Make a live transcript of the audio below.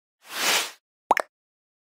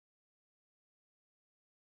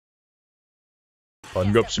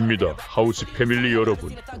반갑습니다. 하우스 패밀리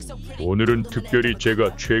여러분. 오늘은 특별히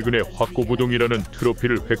제가 최근에 확고부동이라는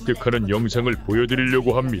트로피를 획득하는 영상을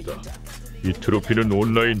보여드리려고 합니다. 이 트로피는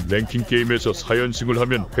온라인 랭킹 게임에서 4연승을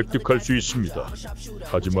하면 획득할 수 있습니다.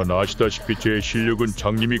 하지만 아시다시피 제 실력은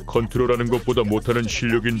장님이 컨트롤하는 것보다 못하는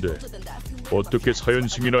실력인데 어떻게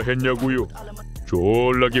 4연승이나 했냐고요?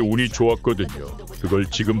 졸라게 운이 좋았거든요. 그걸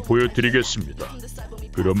지금 보여드리겠습니다.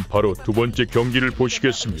 그럼 바로 두 번째 경기를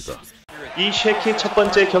보시겠습니다. 이 쉐키 첫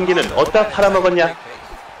번째 경기는 어디다 팔아먹었냐?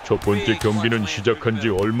 첫 번째 경기는 시작한 지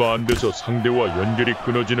얼마 안 돼서 상대와 연결이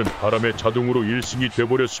끊어지는 바람에 자동으로 1승이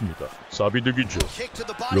돼버렸습니다. 사비득이죠.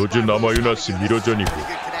 로즈 나마유나스 미러전이고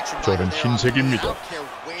저는 흰색입니다.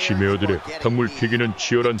 심해어들의 흙탕물 튀기는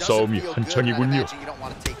치열한 싸움이 한창이군요.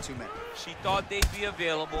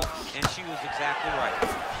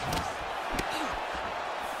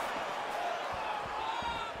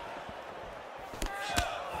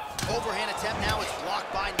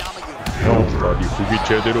 바디 훅이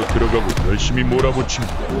제대로 들어가고 열심히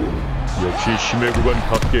몰아붙입니다. 역시 심해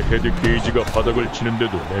구간답게 헤드 게이지가 바닥을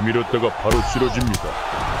치는데도 내밀었다가 바로 쓰러집니다.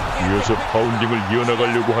 이어서 파운딩을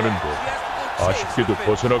이어나가려고 하는데 아쉽게도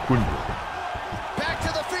벗어났군요.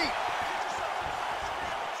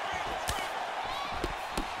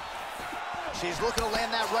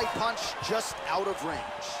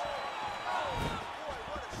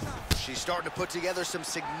 She's starting to put together some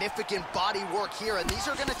significant body work here, and these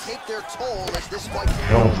are going to take their toll as this fight.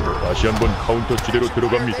 다시 한번 카운터 지대로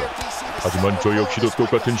들어갑니다. 하지만 저 역시도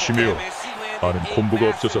똑같은 심해요. 하는 콤보가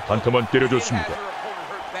없어서 단타만 때려줬습니다.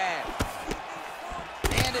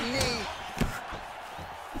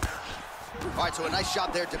 Alright, so a nice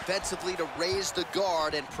job there defensively to raise the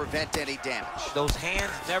guard and prevent any damage. Those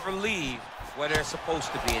hands never leave where they're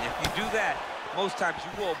supposed to be, and if you do that, most times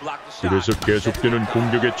you will block the shot. 그래서 계속되는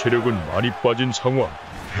공격의 체력은 많이 빠진 상황.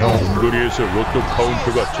 중거리에서 로또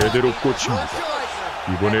카운터가 제대로 꽂힙니다.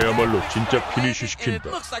 이번에야말로 진짜 피니쉬 시킨다.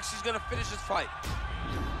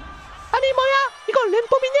 아니 뭐야? 이거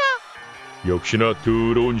램폼이냐? 역시나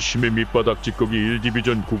더러운 심해 밑바닥 찌꺼기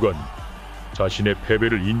 1디비전 구간. 자신의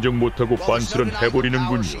패배를 인정 못하고 빤스런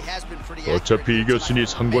해버리는군요. 어차피 이겼으니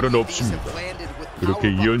상관은 없습니다. 그렇게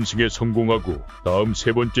 2연승에 성공하고 다음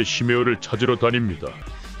세 번째 심해어를 찾으러 다닙니다.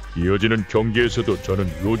 이어지는 경기에서도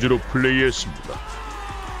저는 로즈로 플레이했습니다.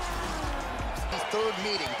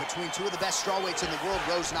 Between two of the best strawweights in the world,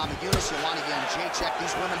 Rose Namajunas,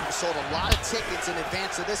 These women have sold a lot of tickets in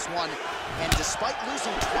advance of this one, and despite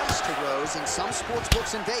losing twice to Rose in some sports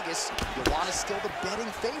books in Vegas, Joanna's still the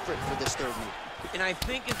betting favorite for this third meeting. And I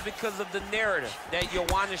think it's because of the narrative that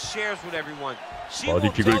Joanna shares with everyone.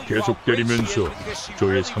 바디킥을 계속 때리면서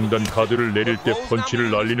저의 상단 카드를 내릴 때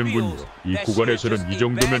펀치를 날리는군요. 이 구간에서는 이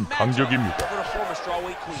정도면 강적입니다.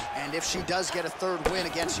 And if she does get a third win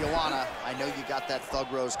against Joanna, I know you got that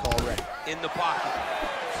Thug Rose call ready. In the pocket.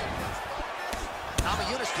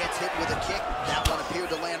 Namajunas gets hit with a kick. That one appeared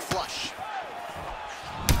to land flush.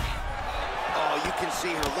 Oh, you can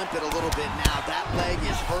see her limp it a little bit now. That leg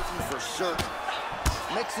is hurting for certain.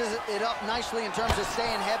 Mixes it up nicely in terms of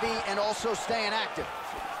staying heavy and also staying active.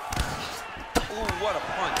 Ooh, what a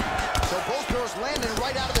punch. So both girls landing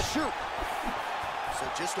right out of the chute. So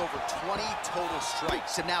just over 20 total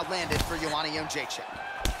strikes have now landed for Joanna Jędrzejczyk.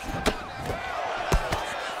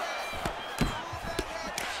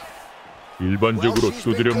 일반적으로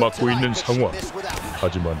두드려 맞고 있는 상황.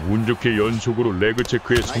 하지만 운 좋게 연속으로 레그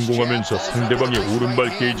체크에 성공하면서 상대방의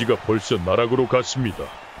오른발 게이지가 벌써 나락으로 갔습니다.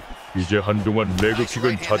 이제 한동안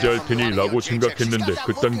레그킥은 자제할 테니 라고 생각했는데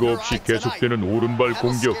그딴 거 없이 계속되는 오른발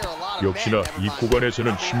공격. 역시나 이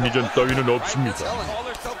구간에서는 심리전 따위는 없습니다.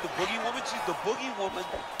 The boogie woman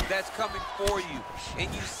that's coming for you, and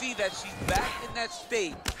you see that she's back in that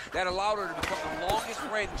state that allowed her to become the longest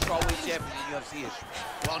reigning strawweight champion in UFC history.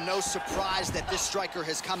 Well, no surprise that this striker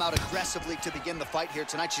has come out aggressively to begin the fight here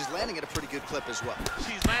tonight. She's landing at a pretty good clip as well.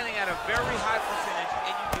 She's landing at a very high percentage,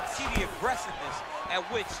 and you can see the aggressiveness at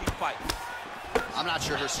which she fights. I'm not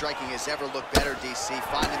sure her striking has ever looked better, DC,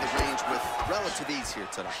 finding the range with relative ease here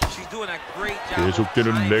tonight. She's doing a great job.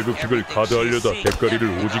 계속되는 레그킥을 가드하려다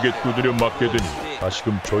대가리를 오지게 두드려 맞게 되니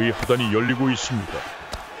다시금 저희 하단이 열리고 있습니다.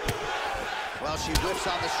 Well, she whips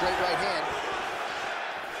on the straight right hand.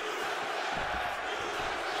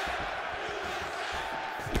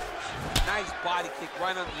 Nice body kick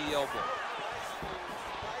right under the elbow.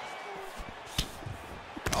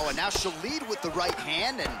 Oh, and now she'll lead with the right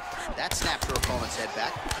hand, and that snaps her opponent's head back.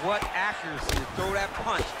 What accuracy to throw that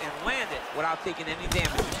punch and land it without taking any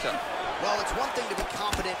damage herself. Well, it's one thing to be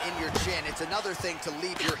confident in your chin. It's another thing to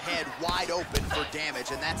leave your head wide open for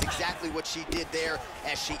damage, and that's exactly what she did there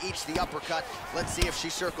as she eats the uppercut. Let's see if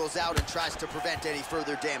she circles out and tries to prevent any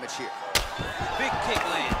further damage here. Big kick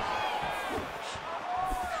land.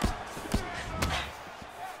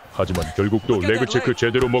 하지만 결국 또 레그 체크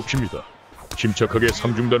제대로 먹힙니다. 침착하게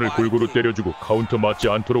상중단을 골고루 때려주고 카운터 맞지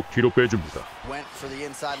않도록 뒤로 빼줍니다. Went for the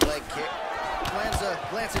inside leg kick. Lands a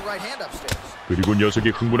glancing right hand upstairs. 그리고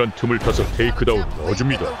녀석이 흥분한 틈을 타서 테이크다운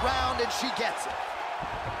넣어줍니다.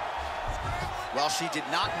 Well, she did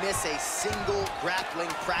not miss a single grappling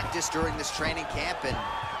practice during this training camp, and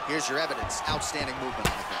here's your evidence. Outstanding movement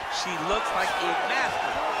on the ground. She looks like a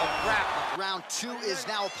master of grappling. Round 2 is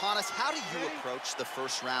now upon us. How do you approach the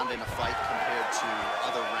first round in a fight compared to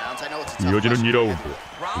other rounds? I know it's a tough 이어지는 question. 2라운드.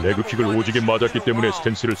 레그킥을 오지게 맞았기 때문에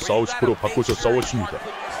스탠스를 사우스포로 바꿔서 싸웠습니다.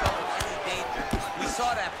 We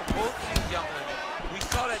saw that from both these young women. We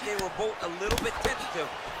saw that they were both a little bit tentative,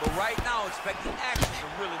 but right now expecting action to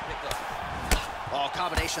really pick up. Oh,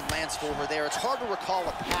 combination lands for her there. It's hard to recall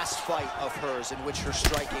a past fight of hers in which her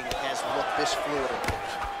striking has looked this fluid.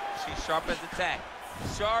 She's sharp as a tack.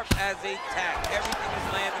 Sharp as a tack. Everything is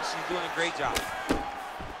landing. She's doing a great job.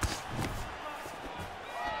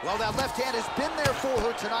 Well, that left hand has been there for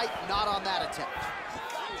her tonight. Not on that attempt.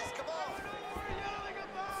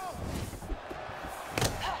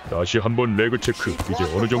 다시 한번 레그 체크. 이제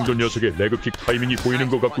어느 정도 녀석의 레그킥 타이밍이 보이는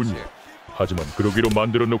것 같군요. 하지만 그러기로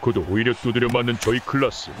만들어 놓고도 오히려 두드려 맞는 저희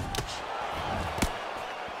클라스.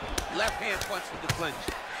 Left hand punch with the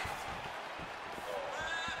clinch.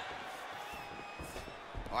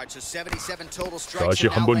 다시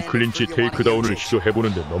한번 클린치 테이크다운을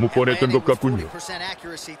시도해보는데 너무 뻔했던 것 같군요.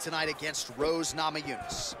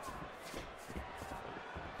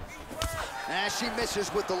 She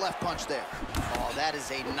misses with the left punch there. Oh, that is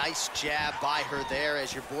a nice jab by her there,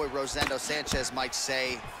 as your boy Rosendo Sanchez might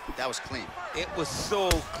say. That was clean. It was so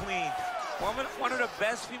clean. One of the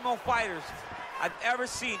best female fighters I've ever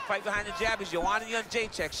seen fight behind the jab is Joanna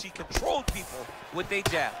Jędrzejczyk. She controlled people with their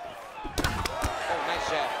jab. Oh, nice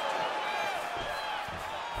jab.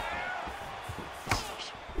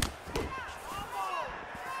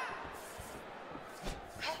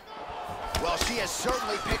 Well, she has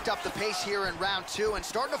certainly picked up the pace here in round 2 and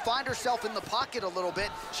starting to find herself in the pocket a little bit.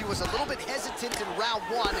 She was a little bit hesitant in round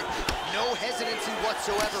 1. No hesitancy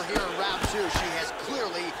whatsoever here in round 2. She has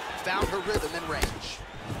clearly found her rhythm and range.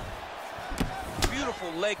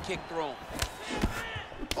 Beautiful leg kick thrown.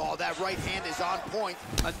 Oh, that right hand is on point.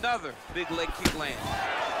 Another big leg kick land.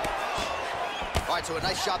 All right, so a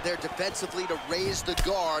nice shot there defensively to raise the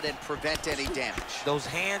guard and prevent any damage. Those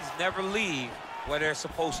hands never leave where they're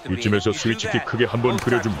supposed to be. 이쯤에서 스위치킥 크게 한번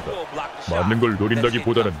그려줍니다. 맞는 걸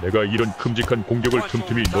노린다기보다는 내가 이런 큼직한 공격을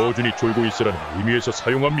틈틈이 넣어주니 졸고 있으라는 의미에서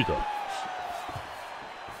사용합니다.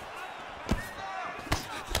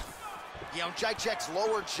 Jędrzejczyk's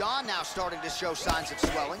lower jaw now starting to show signs of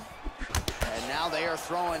swelling. And now they are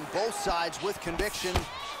throwing both sides with conviction.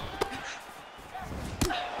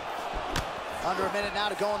 Under a minute now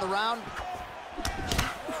to go in the round.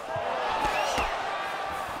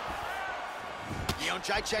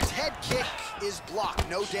 Jędrzejczyk's head kick is blocked.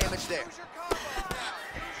 No damage there.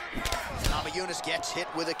 Namajunas gets hit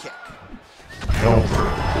with a kick.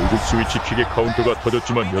 고급 스위치킥의 카운터가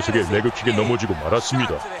터졌지만 녀석의 레그킥에 넘어지고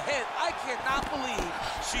말았습니다.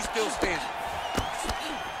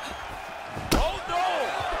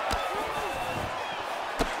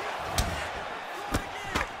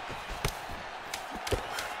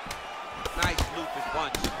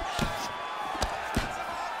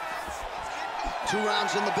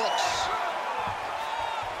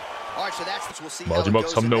 마지막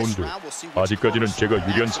 3라운드. 아직까지는 제가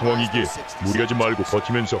유리한 상황이기에 무리하지 말고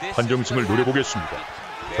버티면서 판정승을 노려보겠습니다.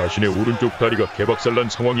 자신의 오른쪽 다리가 개박살난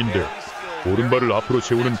상황인데 오른발을 앞으로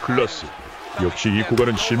세우는 클라스. 역시 이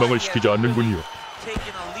구간은 실망을 시키지 않는군요.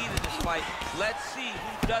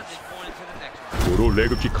 도로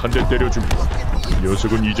레그킥 한 대 때려줍니다.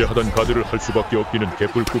 녀석은 이제 하단 가드를 할 수밖에 없기는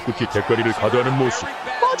개뿔 꿋꿋이 대가리를 가드하는 모습.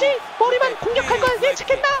 뭐지? 머리만 공격할 걸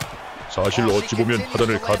예측했나? 사실 어찌 보면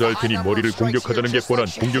하단을 가드할 테니 머리를 공격하자는 게 뻔한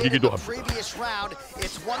공격이기도 합니다.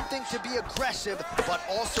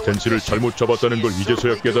 스탠스를 잘못 잡았다는 걸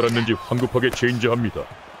이제서야 깨달았는지 황급하게 체인지합니다.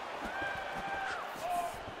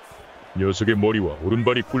 녀석의 머리와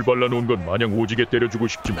오른발이 꿀 발라놓은 건 마냥 오지게 때려주고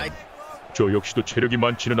싶지만 저 역시도 체력이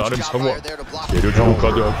많지는 않은 상황. 때려주고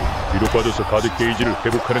가드하고 뒤로 빠져서 가드 게이지를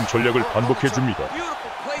회복하는 전략을 반복해줍니다.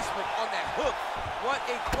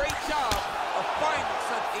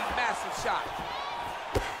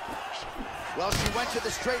 Well, she went to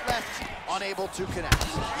the straight left, unable to connect.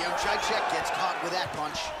 Jędrzejczyk gets caught with that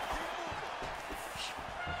punch.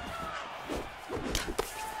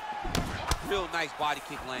 real nice body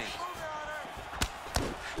kick land.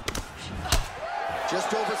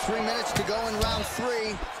 Just over 3 minutes to go in round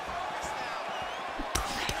 3.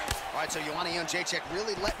 All right, so Joanna Jędrzejczyk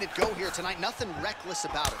really letting it go here tonight. Nothing reckless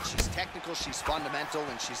about it. She's technical, she's fundamental,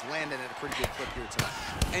 and she's landing at a pretty good clip here tonight.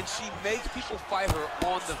 And she makes people fight her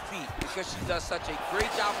on the feet because she does such a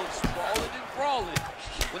great job of sprawling and crawling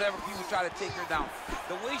whenever people try to take her down.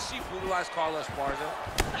 The way she brutalized Carla Esparza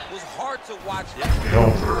was hard to watch. Weapon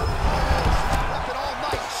all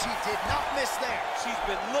night. She did not miss there. She's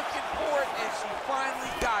been looking for it, and she finally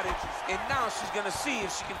got it. And now she's going to see if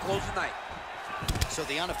she can close the night. So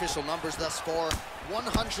the unofficial numbers thus far,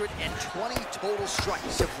 120 total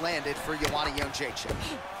strikes have landed for Joanna Jędrzejczyk.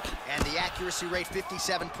 And the accuracy rate,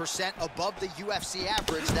 57%, above the UFC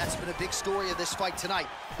average. That's been a big story of this fight tonight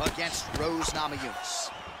against Rose Namajunas.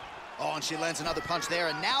 Oh, and she lands another punch there.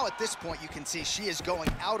 And now at this point, you can see she is going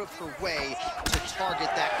out of her way to target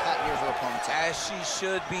that cut near her opponent's head. As she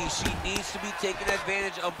should be. She needs to be taking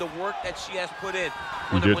advantage of the work that she has put in.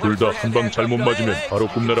 이제 둘 다 한 방 잘못 맞으면 바로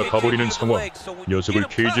꿈나라 가버리는 상황. 녀석을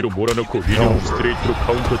케이지로 몰아넣고 리듬 스트레이트로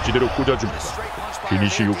카운터지대로 꽂아줍니다.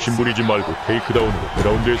 피니시 욕심부리지 말고 테이크다운으로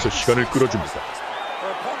 2라운드에서 시간을 끌어줍니다. Her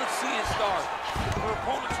opponent's seeing stars. Her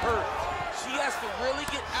opponent's hurt. She has to really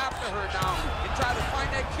get after her now and try to find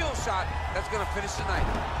that kill shot that's going to finish the night.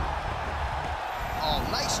 Oh,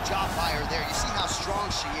 nice job by her there. You see how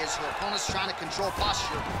strong she is. Her opponent's trying to control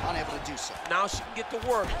posture, unable to do so. Now she can get to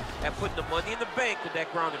work at putting the money in the bank with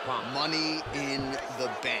that ground and pound. Money in the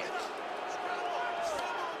bank.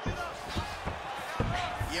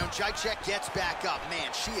 Jędrzejczyk gets back up.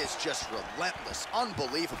 Man, she is just relentless.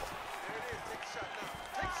 Unbelievable.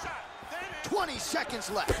 20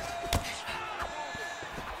 seconds left.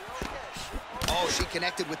 Oh, she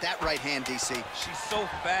connected with that right hand, DC. She's so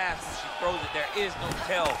fast when she throws it. There is no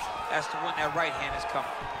tell as to when that right hand is coming.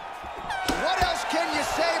 What else can you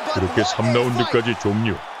say but 그렇게 3라운드까지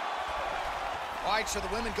종료. All right, so the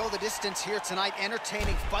women go the distance here tonight,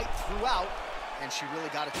 entertaining fight throughout, and she really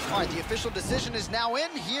got it. All right, the official decision is now in.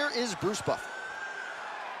 Here is Bruce Buffer.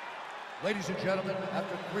 Ladies and gentlemen,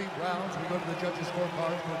 after 3 rounds, we go to the judges'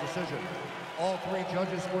 scorecards for a decision. All 3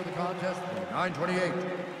 judges score the contest 9-28.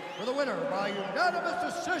 For the winner by unanimous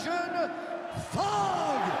decision,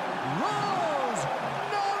 Rose Namajunas!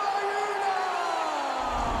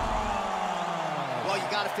 Well, you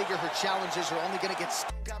got to figure her challenges are only going to get...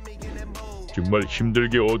 정말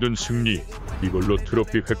힘들게 얻은 승리. 이걸로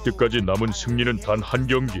트로피 획득까지 남은 승리는 단 한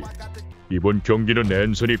경기. 이번 경기는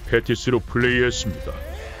앤서니 패티스로 플레이했습니다.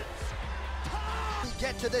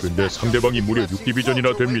 근데 상대방이 무려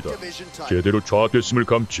 6디비전이나 됩니다. 제대로 좌됐음을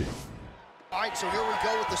감지. All right, so here we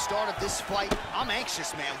go with the start of this fight. I'm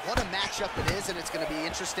anxious, man. What a matchup it is, and it's going to be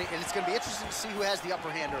interesting. And it's going to be interesting to see who has the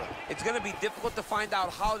upper hand early. It's going to be difficult to find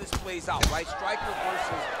out how this plays out, right? Striker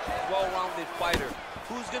versus well-rounded fighter.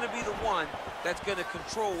 Who's going to be the one that's going to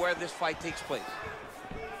control where this fight takes place?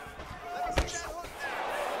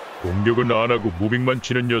 공격은 안 하고 무빙만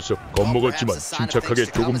치는 녀석. 겁먹었지만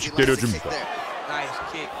침착하게 조금씩 때려줍니다. Nice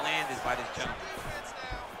kick landed by this gentleman.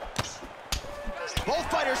 Both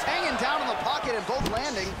fighters hanging down in the pocket and both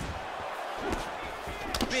landing.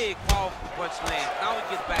 Big, powerful punch land. Now he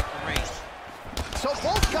gets back to range. So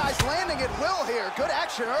both guys landing at will here. Good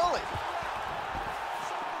action early.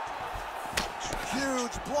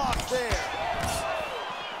 Huge block there.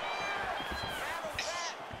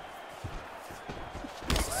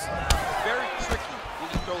 Very tricky when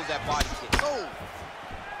he throws that body kick. Oh.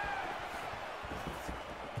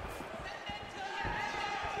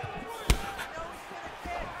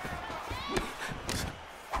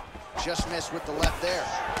 Just missed with the left there.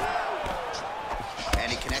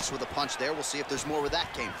 And he connects with a punch there. We'll see if there's more where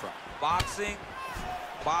that came from. Boxing,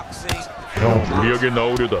 boxing. 무리하게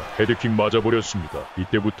나오려다 헤드킥 맞아버렸습니다.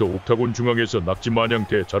 이때부터 옥타곤 중앙에서 낙지마냥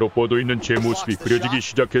대자로 뻗어있는 제 모습이 그려지기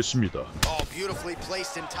시작했습니다. Oh, beautifully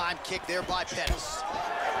placed in time kick there by Pettis.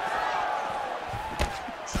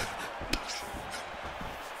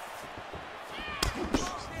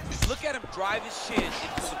 Look at him drive his shin into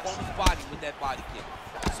his opponent's body with that body kick.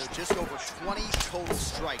 So just over 20 total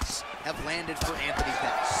strikes have landed for Anthony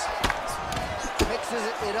Pettis. Mixes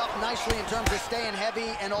it up nicely in terms of staying heavy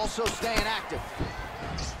and also staying active.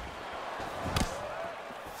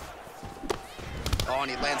 Oh, and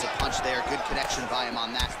he lands a punch there. Good connection by him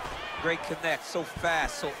on that. Great connect, so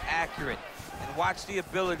fast, so accurate. And watch the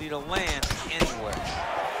ability to land anywhere.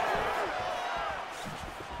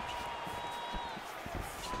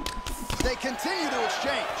 They continue to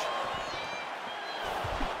exchange.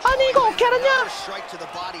 아니 이거 어떻게 알았냐? Strike to the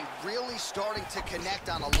body, really starting to connect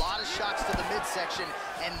on a lot of shots to the midsection,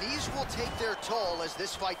 and these will take their toll as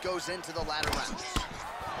this fight goes into the latter rounds.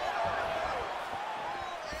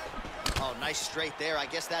 Oh, nice straight there. I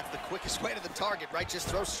guess that's the quickest way to the target, right? Just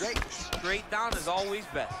throw straight. Straight down is always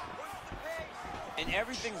best. And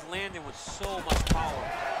everything's landing with so much power.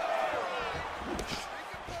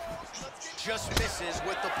 Just misses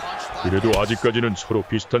with the punch by 그래도 아직까지는 서로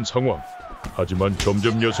비슷한 상황. 하지만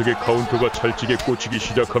점점 녀석의 카운터가 찰지게 꽂히기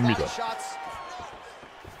시작합니다.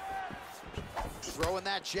 Throwing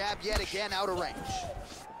that jab yet again out of range.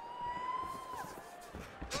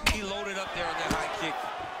 He loaded up there on that high kick.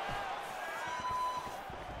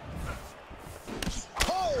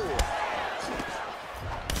 Oh!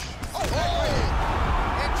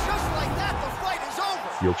 And just like that, the fight is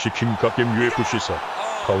over. 역시 킹갓겜 UFC사.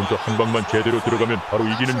 카운터 한 방만 제대로 들어가면 바로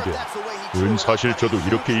이기는데 사실 저도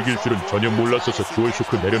이렇게 이길 줄은 전혀 몰랐어서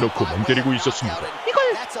듀얼쇼크 내려놓고 멍 때리고 있었습니다.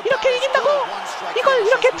 이걸 이렇게 이긴다고? 이걸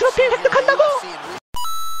이렇게 트로피를 획득한다고?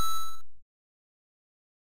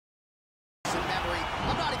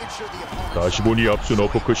 다시 보니 앞선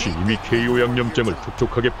어퍼컷이 이미 KO 양념장을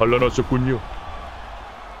촉촉하게 발라놨었군요.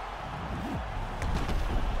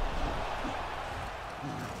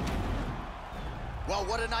 Well,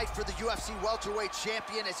 what a night for the UFC welterweight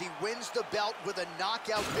champion as he wins the belt with a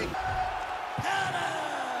knockout victory.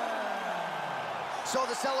 So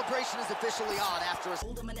the celebration is officially on after a...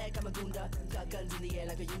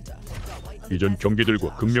 이전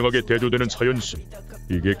경기들과 극명하게 대조되는 4연승.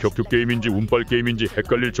 이게 격투 게임인지 운빨 게임인지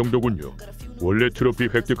헷갈릴 정도군요. 원래 트로피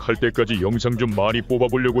획득할 때까지 영상 좀 많이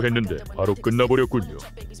뽑아보려고 했는데 바로 끝나버렸군요.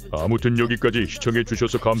 아무튼 여기까지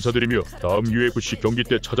시청해주셔서 감사드리며 다음 UFC 경기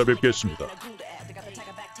때 찾아뵙겠습니다.